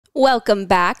Welcome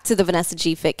back to the Vanessa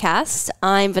G Fitcast.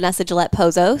 I'm Vanessa Gillette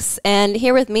Pozos, and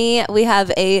here with me we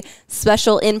have a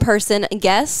special in-person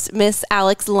guest, Miss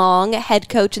Alex Long, head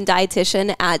coach and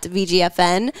dietitian at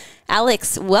VGFN.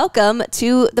 Alex, welcome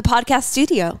to the podcast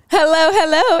studio.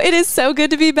 Hello. It is so good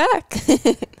to be back.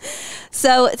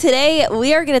 So today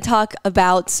we are going to talk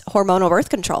about hormonal birth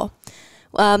control.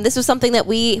 This was something that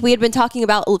we had been talking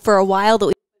about for a while, that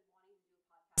we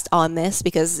on this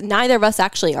because neither of us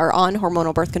actually are on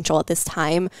hormonal birth control at this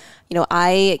time. You know,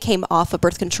 I came off of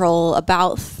birth control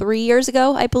about 3 years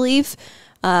ago, I believe,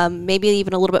 maybe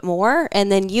even a little bit more.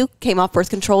 And then you came off birth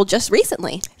control just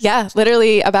recently. Yeah,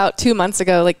 literally about 2 months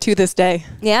ago, like to this day.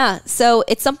 Yeah. So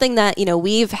it's something that, you know,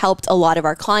 we've helped a lot of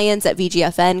our clients at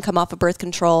VGFN come off of birth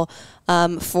control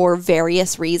for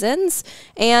various reasons.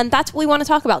 And that's what we want to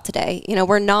talk about today. You know,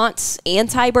 we're not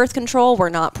anti-birth control. We're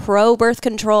not pro-birth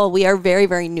control. We are very,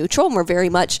 very neutral. And we're very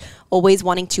much always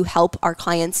wanting to help our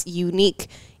clients' unique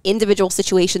individual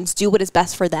situations do what is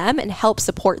best for them and help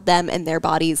support them and their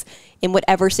bodies in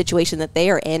whatever situation that they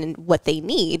are in and what they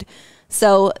need.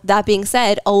 So that being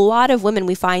said, a lot of women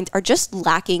we find are just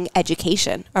lacking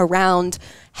education around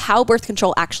how birth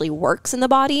control actually works in the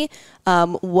body.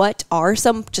 What are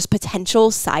some just potential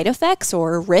side effects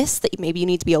or risks that maybe you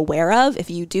need to be aware of if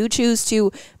you do choose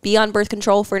to be on birth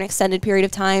control for an extended period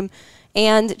of time,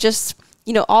 and just,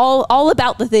 you know, all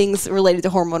about the things related to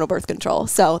hormonal birth control.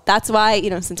 So that's why, you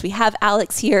know, since we have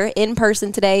Alex here in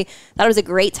person today, that was a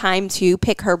great time to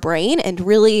pick her brain and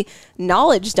really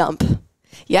knowledge dump.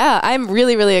 Yeah, I'm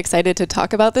really excited to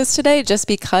talk about this today, just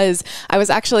because I was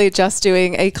actually just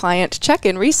doing a client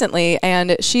check-in recently,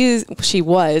 and she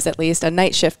was at least a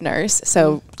night shift nurse,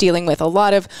 so dealing with a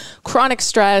lot of chronic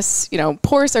stress, you know,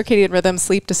 poor circadian rhythm,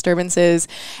 sleep disturbances.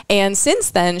 And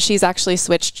since then, she's actually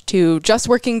switched to just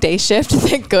working day shift.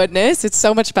 Thank goodness. It's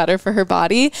so much better for her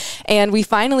body. And we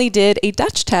finally did a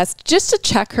Dutch test just to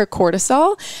check her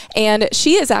cortisol, and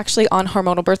she is actually on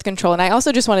hormonal birth control. And I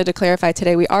also just wanted to clarify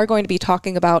today, we are going to be talking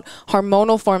about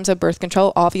hormonal forms of birth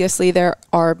control. Obviously, there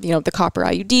are, you know, the Copper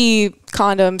IUD,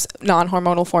 condoms,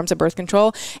 non-hormonal forms of birth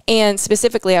control. And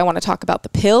specifically, I want to talk about the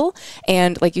pill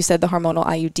and, like you said, the hormonal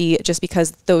IUD, just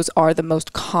because those are the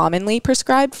most commonly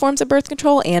prescribed forms of birth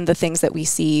control and the things that we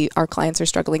see our clients are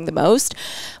struggling the most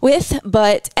with.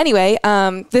 But anyway,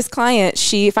 this client,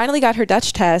 she finally got her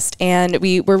Dutch test, and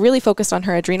we were really focused on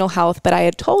her adrenal health. But I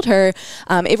had told her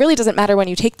it really doesn't matter when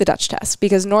you take the Dutch test,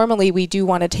 because normally we do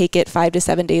want to take it 5 to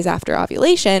 7 days after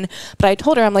ovulation. But I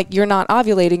told her, I'm like, you're not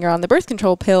ovulating, you're on the birth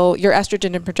control pill, your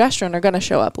estrogen and progesterone are going to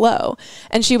show up low.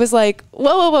 And she was like,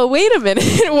 whoa, wait a minute.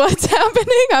 What's happening?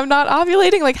 I'm not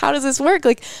ovulating. Like, how does this work?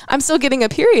 Like, I'm still getting a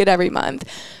period every month.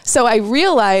 So I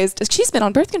realized she's been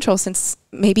on birth control since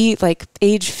maybe like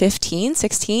age 15,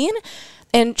 16,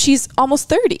 and she's almost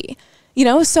 30. You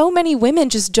know, so many women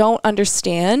just don't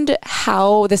understand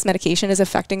how this medication is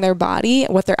affecting their body,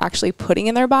 what they're actually putting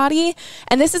in their body.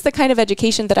 And this is the kind of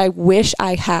education that I wish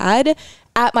I had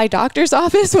at my doctor's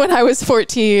office when I was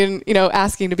 14, you know,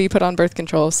 asking to be put on birth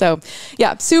control. So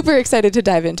yeah, super excited to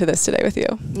dive into this today with you.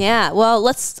 Yeah, well,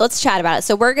 let's chat about it.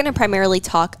 So we're going to primarily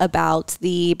talk about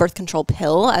the birth control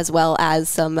pill as well as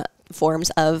some forms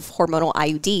of hormonal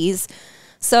IUDs.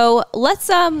 So let's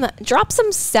drop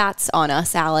some stats on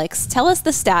us, Alex. Tell us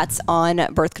the stats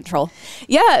on birth control.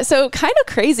 Yeah, so kind of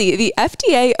crazy. The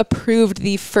FDA approved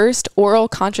the first oral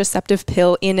contraceptive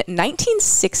pill in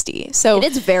 1960. So it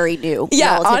is very new.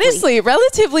 Yeah, honestly,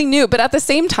 relatively new. But at the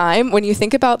same time, when you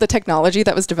think about the technology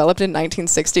that was developed in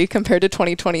 1960 compared to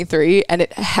 2023, and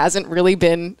it hasn't really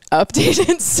been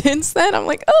updated since then, I'm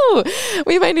like, oh,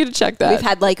 we might need to check that. We've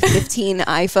had like 15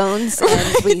 iPhones,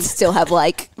 and we still have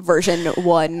like version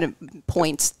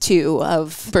 1.2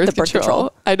 of birth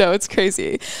control. I know, it's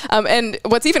crazy. And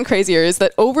what's even crazier is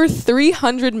that over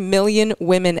 300 million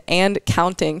women and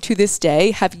counting to this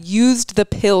day have used the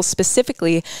pill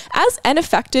specifically as an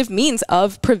effective means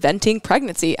of preventing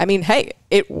pregnancy. I mean, hey,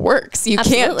 it works. You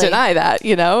can't deny that,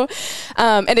 you know?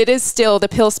 And it is still, the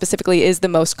pill specifically is the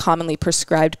most commonly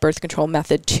prescribed birth control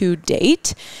method to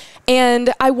date.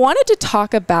 And I wanted to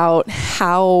talk about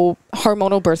how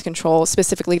hormonal birth control,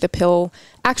 specifically the pill,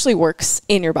 actually works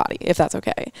in your body, if that's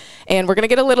okay. And we're going to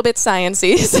get a little bit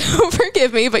sciencey, so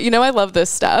forgive me, but you know I love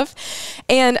this stuff.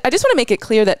 And I just want to make it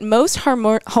clear that most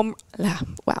hormonal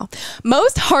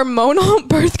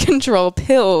birth control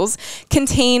pills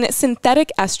contain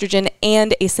synthetic estrogen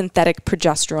and a synthetic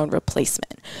progesterone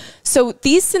replacement. So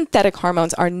these synthetic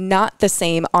hormones are not the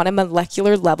same on a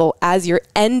molecular level as your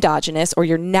endogenous or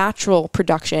your natural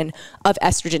production of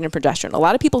estrogen and progesterone. A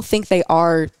lot of people think they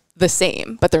are the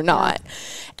same, but they're not.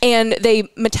 And they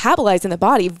metabolize in the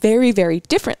body very, very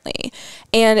differently.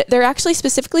 And they're actually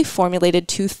specifically formulated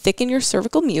to thicken your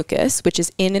cervical mucus, which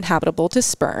is uninhabitable to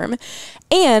sperm.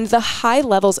 And the high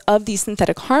levels of these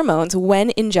synthetic hormones,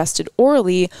 when ingested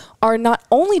orally, are not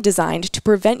only designed to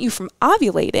prevent you from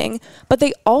ovulating, but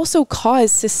they also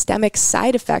cause systemic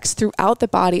side effects throughout the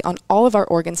body on all of our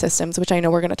organ systems, which I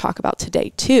know we're going to talk about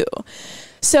today too.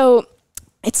 So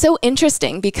it's so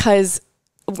interesting because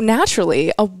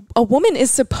naturally, a woman is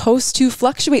supposed to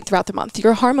fluctuate throughout the month.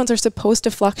 Your hormones are supposed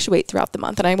to fluctuate throughout the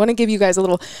month. And I want to give you guys a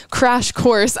little crash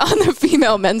course on the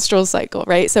female menstrual cycle,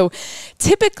 right? So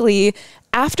typically,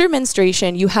 after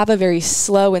menstruation, you have a very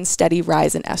slow and steady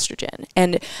rise in estrogen.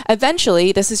 And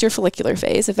eventually, this is your follicular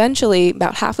phase, eventually,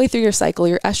 about halfway through your cycle,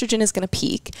 your estrogen is going to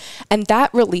peak. And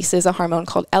that releases a hormone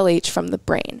called LH from the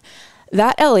brain.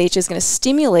 That LH is going to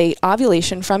stimulate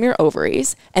ovulation from your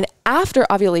ovaries. And after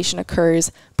ovulation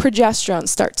occurs, progesterone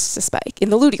starts to spike in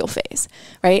the luteal phase,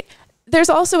 right? There's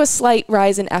also a slight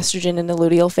rise in estrogen in the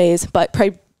luteal phase, but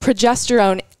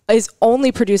progesterone is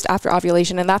only produced after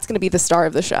ovulation, and that's going to be the star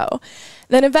of the show.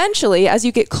 Then eventually, as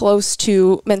you get close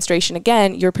to menstruation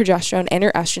again, your progesterone and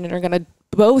your estrogen are going to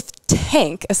both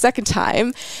tank a second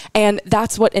time, and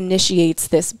that's what initiates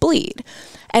this bleed.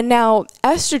 And now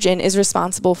estrogen is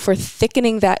responsible for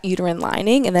thickening that uterine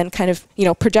lining, and then kind of,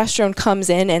 progesterone comes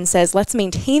in and says, let's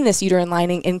maintain this uterine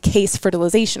lining in case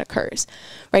fertilization occurs,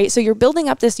 right? So you're building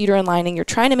up this uterine lining, you're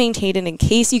trying to maintain it in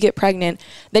case you get pregnant,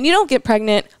 then you don't get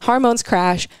pregnant, hormones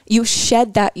crash, you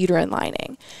shed that uterine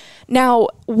lining. Now,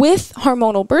 with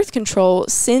hormonal birth control,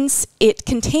 since it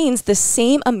contains the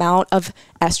same amount of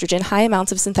estrogen, high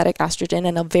amounts of synthetic estrogen,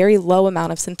 and a very low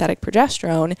amount of synthetic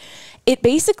progesterone, it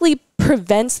basically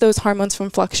prevents those hormones from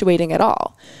fluctuating at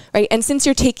all, right? And since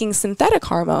you're taking synthetic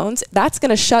hormones, that's going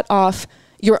to shut off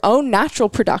your own natural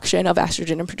production of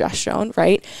estrogen and progesterone,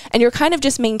 right? And you're kind of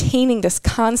just maintaining this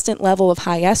constant level of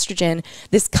high estrogen,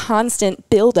 this constant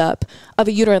buildup of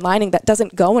a uterine lining that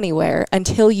doesn't go anywhere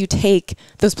until you take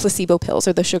those placebo pills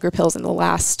or the sugar pills in the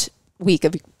last week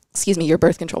of, your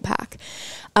birth control pack.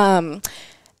 And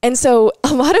so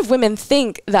a lot of women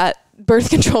think that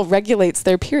birth control regulates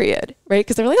their period, right?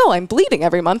 Because they're like, oh, I'm bleeding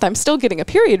every month. I'm still getting a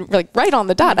period like right on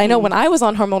the dot. I know when I was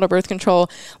on hormonal birth control,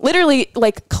 literally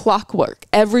like clockwork,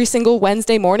 every single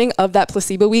Wednesday morning of that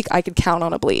placebo week, I could count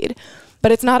on a bleed.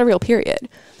 But it's not a real period.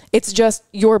 It's just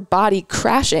your body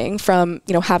crashing from,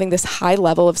 having this high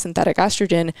level of synthetic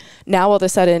estrogen. Now all of a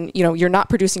sudden, you're not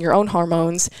producing your own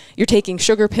hormones. You're taking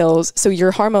sugar pills. So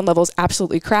your hormone levels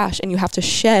absolutely crash and you have to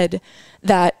shed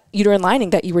that uterine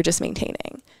lining that you were just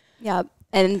maintaining. Yeah.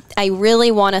 And I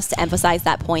really want us to emphasize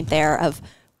that point there of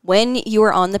when you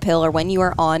are on the pill or when you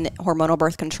are on hormonal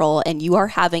birth control and you are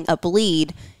having a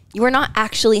bleed, you are not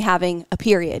actually having a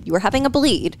period. You are having a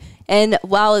bleed. And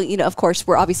while, of course,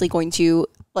 we're obviously going to,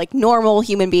 like normal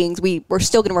human beings, we're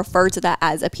still going to refer to that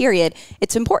as a period.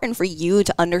 It's important for you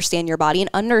to understand your body and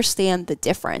understand the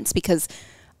difference because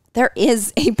there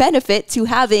is a benefit to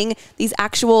having these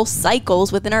actual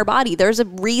cycles within our body. There's a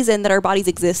reason that our bodies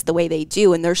exist the way they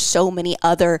do. And there's so many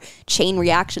other chain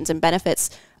reactions and benefits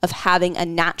of having a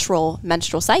natural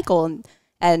menstrual cycle.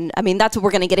 And I mean, that's what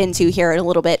we're going to get into here in a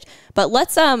little bit. But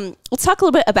let's talk a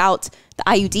little bit about the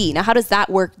IUD. Now, how does that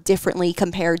work differently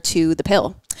compared to the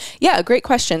pill? Yeah, great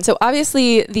question. So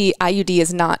obviously the IUD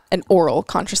is not an oral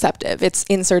contraceptive. It's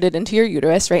inserted into your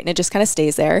uterus, right? And it just kind of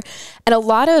stays there. And a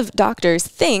lot of doctors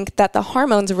think that the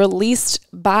hormones released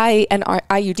by an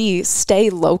IUD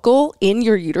stay local in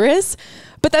your uterus,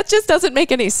 but that just doesn't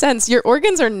make any sense. Your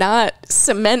organs are not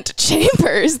cement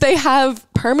chambers. They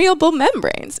have permeable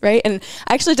membranes, right? And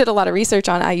I actually did a lot of research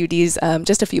on IUDs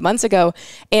just a few months ago,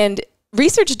 and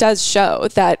research does show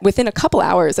that within a couple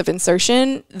hours of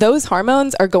insertion, those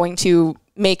hormones are going to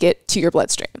make it to your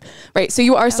bloodstream, right? So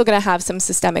you are still going to have some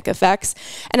systemic effects.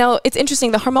 And now it's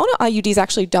interesting, the hormonal IUDs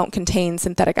actually don't contain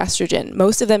synthetic estrogen.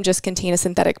 Most of them just contain a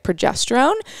synthetic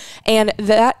progesterone. And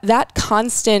that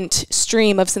constant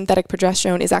stream of synthetic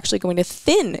progesterone is actually going to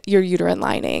thin your uterine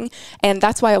lining. And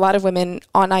that's why a lot of women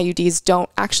on IUDs don't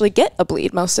actually get a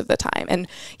bleed most of the time. And,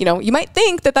 you might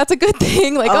think that that's a good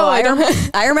thing. Like,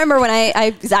 I remember when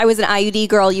I was an IUD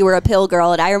girl, you were a pill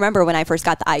girl. And I remember when I first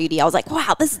got the IUD, I was like,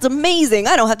 wow, this is amazing.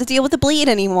 I don't have to deal with the bleed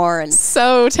anymore. And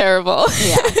so terrible.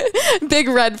 Yeah. Big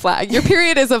red flag. Your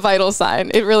period is a vital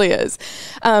sign. It really is.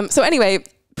 So anyway,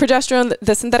 progesterone,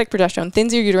 the synthetic progesterone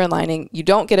thins your uterine lining, you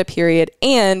don't get a period,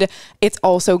 and it's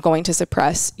also going to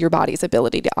suppress your body's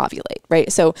ability to ovulate,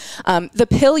 right? So the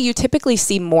pill, you typically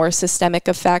see more systemic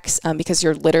effects because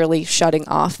you're literally shutting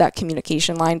off that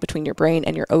communication line between your brain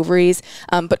and your ovaries.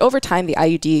 But over time, the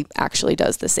IUD actually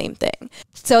does the same thing.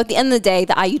 So at the end of the day,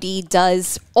 the IUD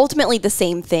does ultimately the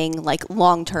same thing, like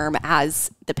long-term,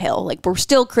 as the pill. Like, we're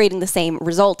still creating the same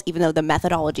result, even though the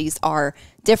methodologies are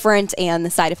different and the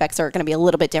side effects are going to be a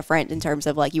little bit different in terms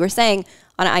of, like you were saying,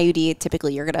 on an IUD,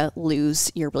 typically you're going to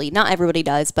lose your bleed. Not everybody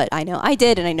does, but I know I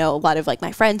did. And I know a lot of like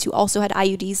my friends who also had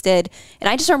IUDs did. And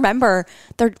I just remember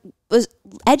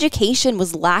education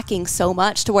was lacking so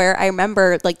much to where I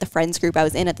remember like the friends group I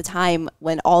was in at the time,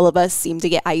 when all of us seemed to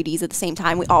get IUDs at the same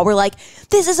time, we all were like,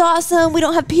 this is awesome. We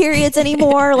don't have periods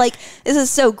anymore. Like, this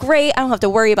is so great. I don't have to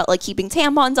worry about like keeping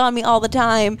tampons on me all the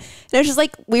time. And it was just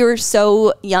like, we were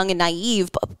so young and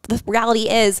naive. But the reality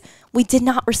is, we did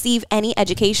not receive any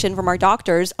education from our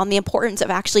doctors on the importance of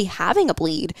actually having a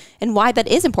bleed and why that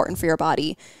is important for your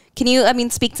body. Can you,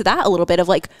 speak to that a little bit of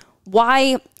like,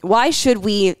 why should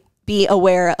we be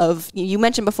aware of, you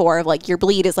mentioned before, of like your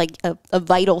bleed is like a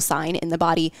vital sign in the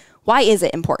body. Why is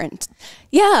it important?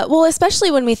 Yeah, well, especially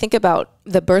when we think about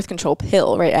the birth control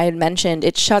pill, right? I had mentioned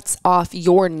it shuts off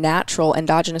your natural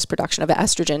endogenous production of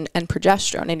estrogen and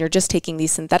progesterone, and you're just taking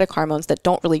these synthetic hormones that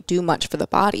don't really do much for the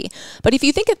body. But if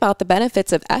you think about the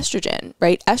benefits of estrogen,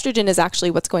 right? Estrogen is actually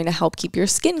what's going to help keep your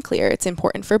skin clear. It's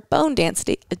important for bone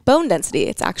density.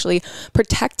 It's actually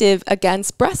protective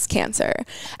against breast cancer.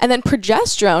 And then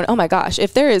progesterone, oh my gosh,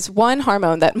 if there is one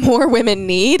hormone that more women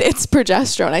need, it's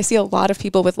progesterone. I see a lot of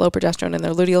people with low progesterone in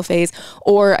their luteal phase,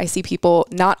 or I see people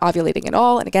not ovulating at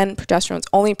all. And again, progesterone is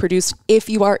only produced if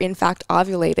you are in fact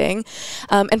ovulating.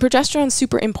 And progesterone is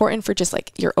super important for just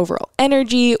like your overall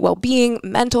energy, well-being,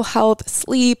 mental health,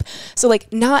 sleep. So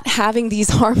like not having these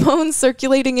hormones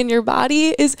circulating in your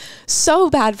body is so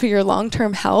bad for your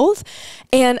long-term health.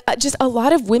 And just a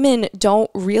lot of women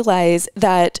don't realize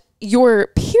that your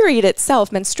period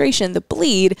itself, menstruation, the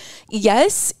bleed,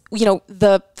 yes, you know,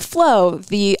 the flow,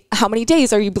 the how many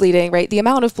days are you bleeding, right? The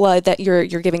amount of blood that you're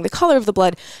giving, the color of the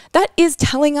blood, that is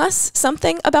telling us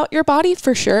something about your body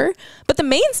for sure. But the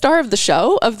main star of the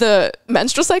show, of the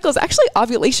menstrual cycle, is actually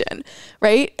ovulation,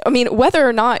 right? I mean, whether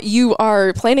or not you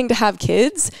are planning to have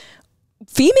kids,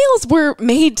 females were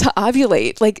made to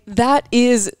ovulate. Like, that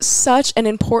is such an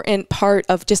important part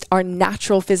of just our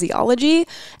natural physiology.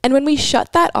 And when we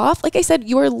shut that off, like I said,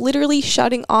 you are literally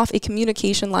shutting off a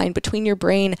communication line between your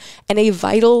brain and a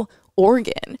vital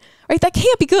organ, right? That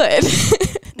can't be good.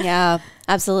 Yeah,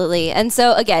 absolutely. And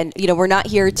so again, you know, we're not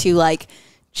here to like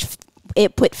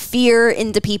it put fear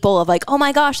into people of like, oh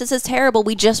my gosh, this is terrible.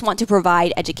 We just want to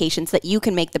provide education so that you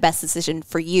can make the best decision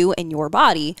for you and your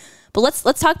body. But let's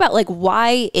talk about like,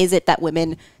 why is it that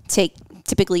women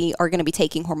typically are going to be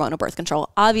taking hormonal birth control?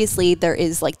 Obviously, there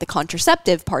is like the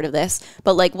contraceptive part of this,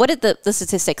 but like, what did the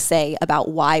statistics say about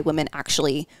why women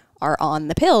actually are on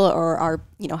the pill or are,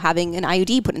 you know, having an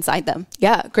IUD put inside them?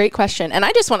 Yeah, great question. And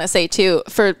I just want to say too,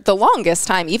 for the longest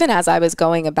time, even as I was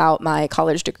going about my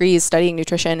college degrees studying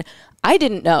nutrition, I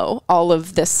didn't know all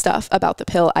of this stuff about the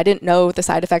pill. I didn't know the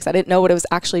side effects. I didn't know what it was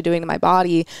actually doing to my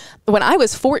body. When I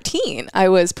was 14, I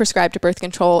was prescribed birth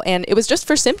control, and it was just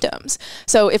for symptoms.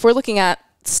 So if we're looking at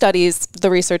studies,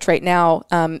 the research right now,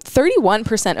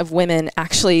 31% of women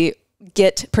actually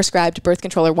get prescribed birth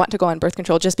control or want to go on birth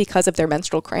control just because of their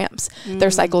menstrual cramps.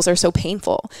 Their cycles are so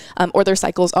painful, or their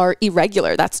cycles are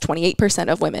irregular. That's 28%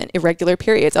 of women, irregular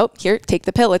periods. Oh, here, take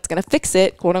the pill. It's going to fix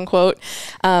it, quote unquote.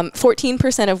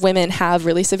 14% of women have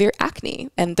really severe acne,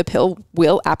 and the pill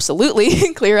will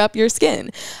absolutely clear up your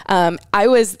skin. I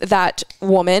was that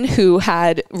woman who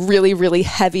had really, really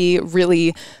heavy,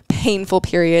 really painful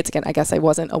periods. Again, I guess I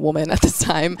wasn't a woman at this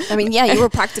time. I mean, yeah, you were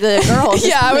practically a girl.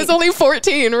 Yeah, I was only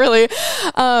 14, really.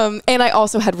 And I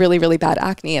also had really, really bad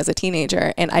acne as a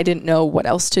teenager, and I didn't know what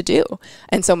else to do.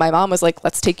 And so my mom was like,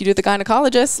 let's take you to the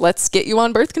gynecologist. Let's get you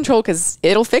on birth control because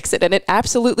it'll fix it. And it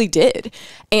absolutely did.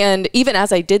 And even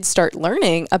as I did start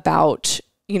learning about,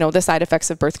 you know, the side effects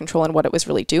of birth control and what it was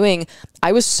really doing,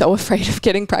 I was so afraid of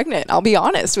getting pregnant. I'll be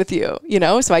honest with you, you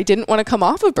know, so I didn't want to come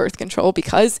off of birth control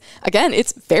because, again,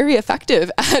 it's very effective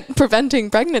at preventing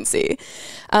pregnancy.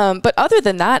 But other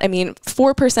than that, I mean,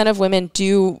 4% of women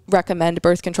do recommend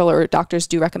birth control, or doctors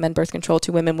do recommend birth control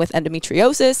to women with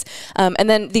endometriosis. And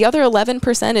then the other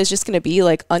 11% is just going to be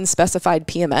like unspecified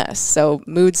PMS. So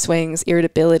mood swings,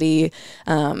 irritability,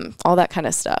 all that kind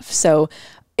of stuff. So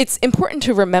it's important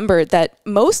to remember that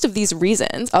most of these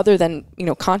reasons, other than, you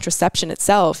know, contraception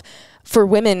itself, for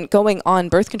women going on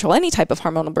birth control, any type of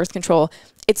hormonal birth control,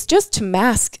 it's just to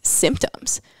mask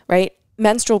symptoms, right?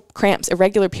 Menstrual cramps,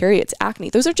 irregular periods, acne,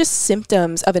 those are just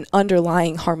symptoms of an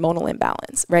underlying hormonal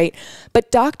imbalance, right?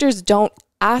 But doctors don't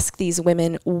ask these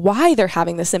women why they're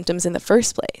having the symptoms in the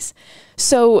first place.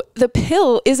 So the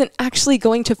pill isn't actually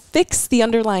going to fix the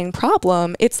underlying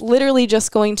problem. It's literally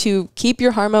just going to keep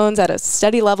your hormones at a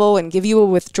steady level and give you a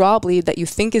withdrawal bleed that you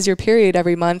think is your period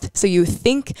every month. So you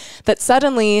think that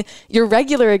suddenly you're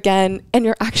regular again, and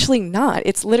you're actually not.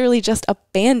 It's literally just a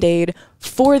Band-Aid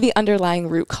for the underlying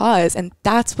root cause. And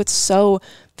that's what's so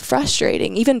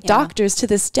frustrating. Even doctors to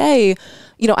this day,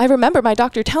 you know, I remember my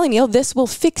doctor telling me, oh, this will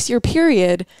fix your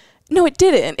period. No, it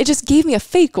didn't. It just gave me a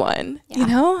fake one, you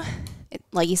know?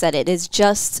 Like you said, it is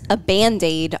just a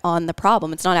Band-Aid on the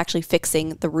problem. It's not actually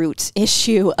fixing the root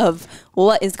issue of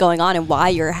what is going on and why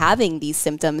you're having these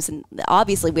symptoms. And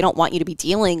obviously, we don't want you to be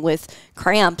dealing with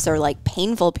cramps or like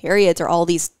painful periods or all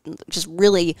these just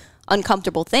really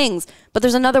uncomfortable things. But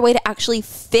there's another way to actually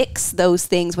fix those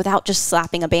things without just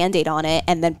slapping a Band-Aid on it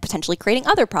and then potentially creating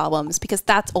other problems, because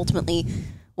that's ultimately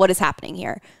what is happening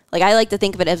here. Like, I like to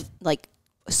think of it as like,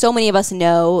 so many of us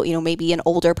know, you know, maybe an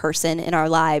older person in our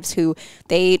lives who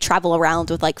they travel around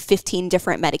with like 15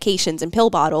 different medications and pill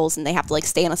bottles, and they have to like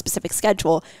stay on a specific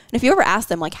schedule. And if you ever ask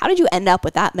them, like, how did you end up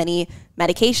with that many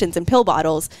medications and pill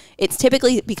bottles? It's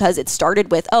typically because it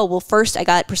started with, oh, well, first I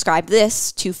got prescribed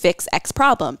this to fix X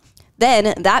problem.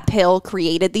 Then that pill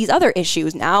created these other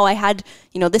issues. Now I had,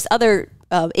 you know, this other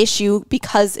issue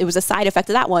because it was a side effect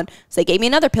of that one. So they gave me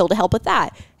another pill to help with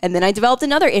that. And then I developed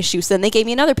another issue. So then they gave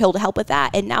me another pill to help with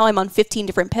that. And now I'm on 15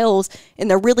 different pills, and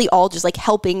they're really all just like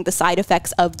helping the side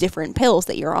effects of different pills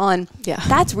that you're on. Yeah.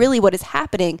 That's really what is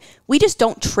happening. We just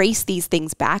don't trace these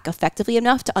things back effectively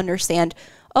enough to understand,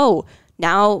 oh,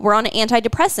 now we're on an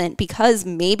antidepressant because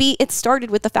maybe it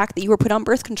started with the fact that you were put on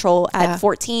birth control at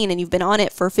 14 and you've been on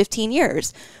it for 15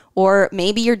 years. Or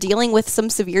maybe you're dealing with some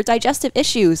severe digestive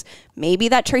issues. Maybe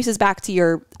that traces back to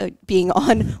your being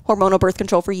on hormonal birth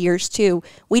control for years too.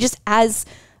 We just, as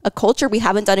a culture, we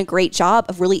haven't done a great job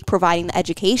of really providing the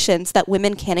education so that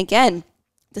women can, again,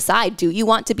 decide, do you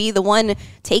want to be the one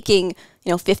taking,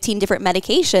 15 different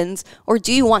medications, or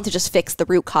do you want to just fix the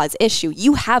root cause issue?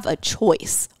 You have a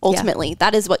choice. Ultimately,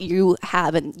 that is what you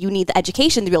have, and you need the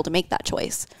education to be able to make that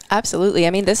choice. Absolutely. I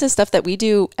mean, this is stuff that we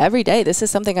do every day. This is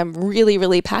something I'm really,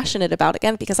 really passionate about,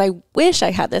 again, because I wish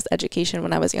I had this education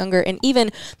when I was younger. And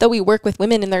even though we work with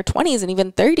women in their 20s and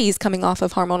even 30s coming off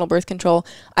of hormonal birth control,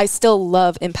 I still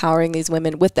love empowering these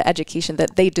women with the education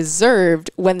that they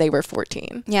deserved when they were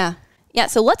 14. Yeah. Yeah,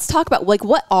 so let's talk about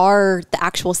what are the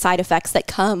actual side effects that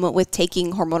come with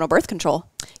taking hormonal birth control?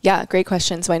 Yeah, great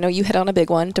question. So I know you hit on a big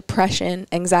one: depression,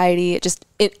 anxiety,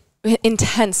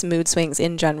 intense mood swings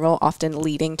in general, often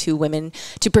leading to women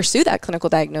to pursue that clinical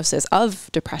diagnosis of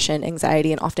depression,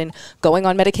 anxiety, and often going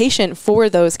on medication for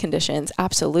those conditions.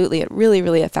 Absolutely. It really,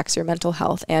 really affects your mental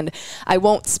health. And I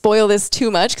won't spoil this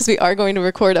too much because we are going to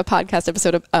record a podcast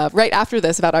episode right after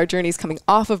this about our journeys coming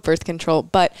off of birth control.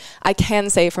 But I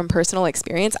can say from personal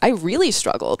experience, I really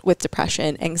struggled with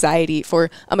depression, anxiety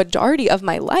for a majority of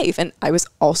my life. And I was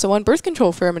also on birth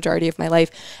control for a majority of my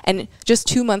life. And just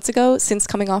 2 months ago, since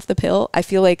coming off the pill, I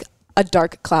feel like a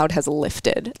dark cloud has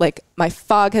lifted. Like my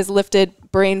fog has lifted.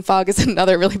 Brain fog is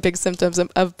another really big symptom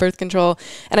of birth control.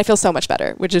 And I feel so much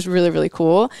better, which is really, really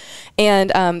cool. And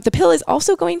the pill is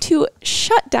also going to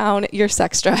shut down your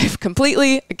sex drive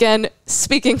completely. Again,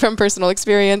 speaking from personal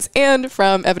experience and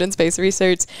from evidence-based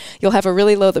research, you'll have a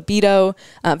really low libido,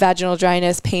 vaginal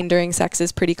dryness, pain during sex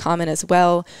is pretty common as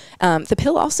well. The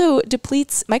pill also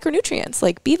depletes micronutrients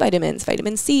like B vitamins,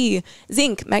 vitamin C,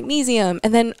 zinc, magnesium,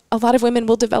 and then a lot of women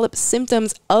will develop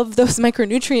symptoms of those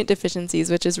micronutrient deficiencies,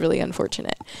 which is really unfortunate.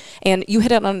 And you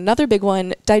hit on another big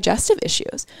one: digestive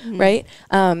issues, right?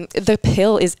 The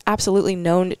pill is absolutely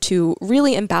known to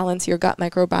really imbalance your gut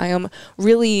microbiome,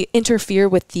 really interfere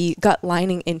with the gut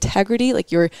lining integrity,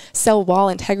 like your cell wall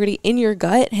integrity in your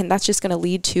gut. And that's just going to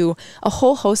lead to a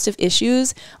whole host of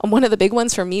issues. And one of the big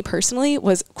ones for me personally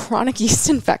was chronic yeast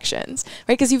infections,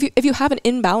 right? Because if you have an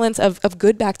imbalance of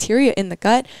good bacteria in the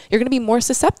gut, you're going to be more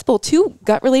susceptible to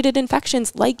gut-related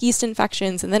infections like yeast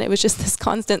infections. And then it was just this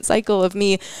constant cycle of of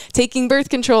me taking birth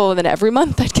control, and then every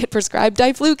month I'd get prescribed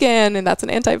diflucan, and that's an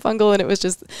antifungal, and it was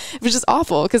just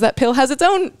awful because that pill has its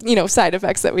own, side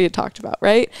effects that we had talked about,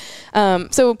 right?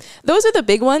 So those are the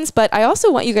big ones, but I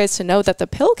also want you guys to know that the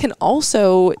pill can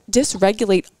also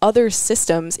dysregulate other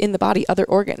systems in the body, other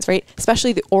organs, right?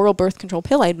 Especially the oral birth control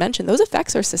pill I had mentioned, those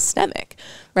effects are systemic,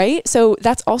 right? So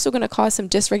that's also going to cause some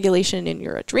dysregulation in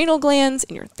your adrenal glands,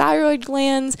 in your thyroid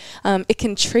glands. It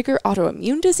can trigger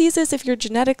autoimmune diseases if you're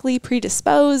genetically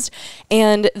predisposed.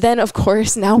 And then, of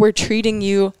course, now we're treating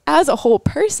you as a whole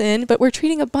person, but we're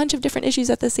treating a bunch of different issues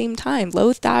at the same time.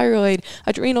 Low thyroid,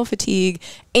 adrenal fatigue,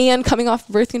 and coming off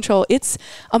birth control. It's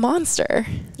a monster.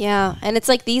 Yeah. And it's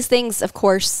like these things, of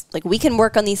course, like we can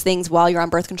work on these things while you're on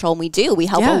birth control, and we do. We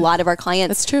help a lot of our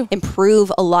clients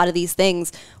improve a lot of these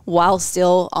things while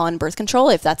still on birth control.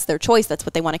 If that's their choice, that's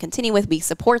what they want to continue with, we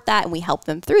support that and we help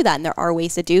them through that. And there are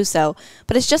ways to do so.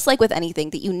 But it's just like with anything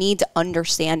that you need to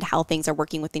understand how things are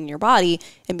working within your body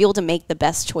and be able to make the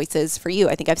best choices for you.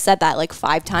 I think I've said that like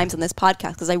 5 times on this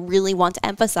podcast because I really want to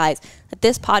emphasize that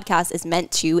this podcast is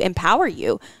meant to empower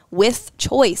you with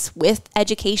choice, with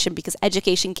education, because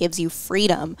education gives you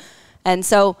freedom. And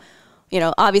so,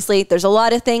 obviously there's a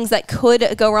lot of things that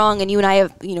could go wrong, and you and I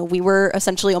have, we were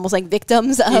essentially almost like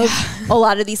victims of a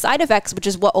lot of these side effects, which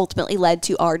is what ultimately led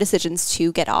to our decisions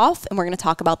to get off. And we're going to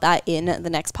talk about that in the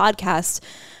next podcast.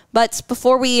 But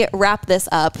before we wrap this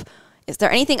up, is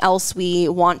there anything else we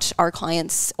want our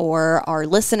clients or our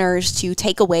listeners to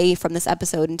take away from this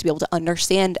episode and to be able to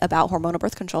understand about hormonal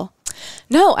birth control?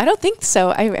 No, I don't think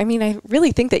so. I mean, I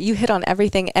really think that you hit on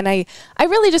everything. And I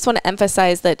really just want to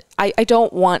emphasize that I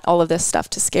don't want all of this stuff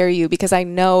to scare you, because I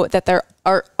know that there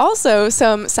are also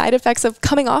some side effects of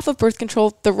coming off of birth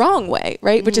control the wrong way,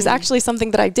 right? Which is actually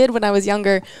something that I did when I was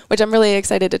younger, which I'm really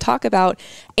excited to talk about.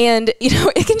 And,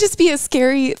 it can just be a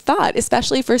scary thought,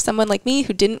 especially for someone like me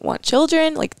who didn't want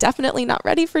children, like definitely not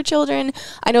ready for children.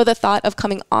 I know the thought of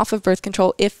coming off of birth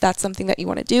control, if that's something that you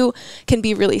want to do, can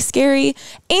be really scary.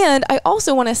 And I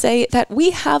also want to say that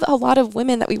we have a lot of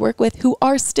women that we work with who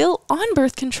are still on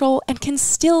birth control and can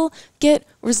still get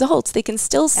results. They can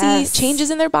still see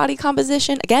changes in their body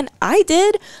composition. Again, I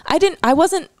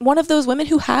wasn't one of those women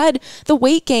who had the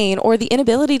weight gain or the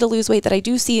inability to lose weight that I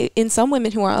do see in some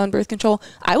women who are on birth control.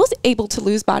 I was able to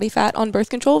lose body fat on birth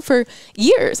control for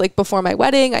years, like before my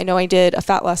wedding. I know I did a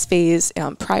fat loss phase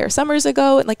prior summers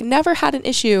ago, and like never had an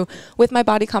issue with my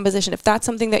body composition. If that's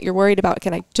something that you're worried about,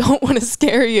 again, I don't want to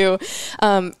scare you.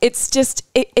 It's just,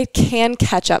 it can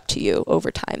catch up to you over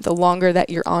time. The longer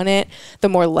that you're on it, the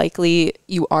more likely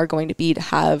you are going to be to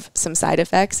have some side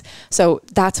effects. So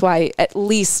that's why at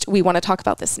least we want to talk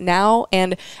about this now.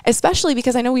 And especially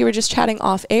because I know we were just chatting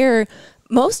off air,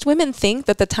 most women think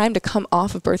that the time to come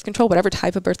off of birth control, whatever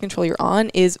type of birth control you're on,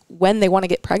 is when they want to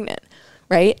get pregnant,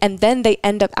 right? And then they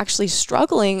end up actually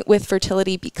struggling with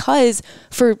fertility because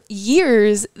for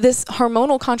years, this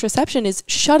hormonal contraception is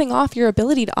shutting off your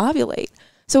ability to ovulate.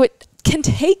 So it can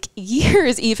take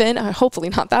years even, hopefully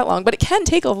not that long, but it can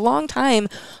take a long time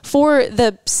for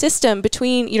the system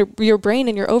between your brain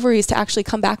and your ovaries to actually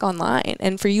come back online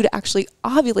and for you to actually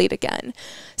ovulate again.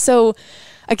 So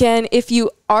again, if you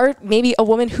are maybe a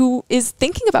woman who is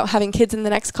thinking about having kids in the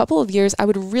next couple of years, I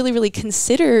would really, really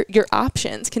consider your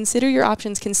options.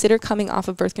 Consider coming off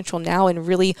of birth control now and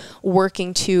really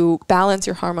working to balance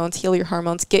your hormones, heal your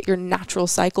hormones, get your natural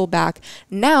cycle back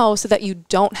now so that you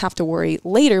don't have to worry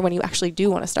later when you actually do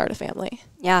want to start a family.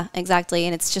 Yeah, exactly.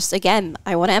 And it's just, again,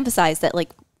 I want to emphasize that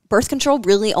like birth control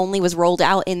really only was rolled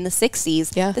out in the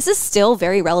 60s. Yeah. This is still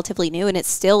very relatively new, and it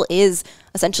still is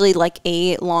essentially like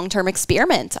a long-term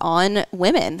experiment on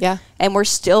women. Yeah. And we're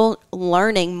still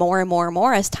learning more and more and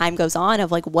more as time goes on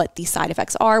of like what these side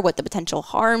effects are, what the potential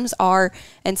harms are.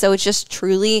 And so it's just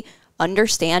truly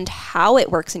understand how it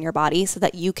works in your body so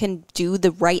that you can do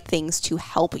the right things to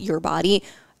help your body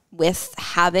with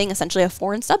having essentially a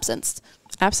foreign substance.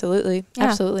 Absolutely. Yeah.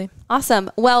 Absolutely.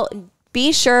 Awesome. Well,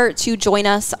 be sure to join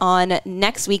us on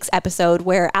next week's episode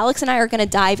where Alex and I are going to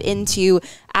dive into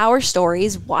our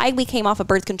stories, why we came off of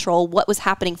birth control, what was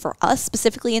happening for us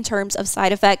specifically in terms of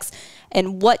side effects,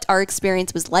 and what our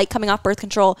experience was like coming off birth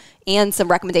control, and some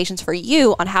recommendations for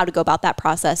you on how to go about that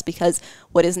process, because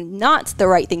what is not the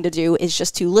right thing to do is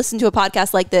just to listen to a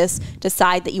podcast like this,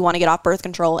 decide that you want to get off birth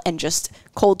control, and just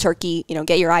cold turkey,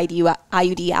 get your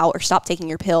IUD out or stop taking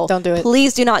your pill. Don't do it.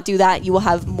 Please do not do that. You will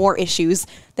have more issues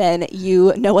than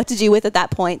you know what to do with at that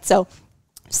point. So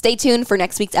stay tuned for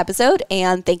next week's episode,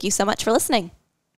 and thank you so much for listening.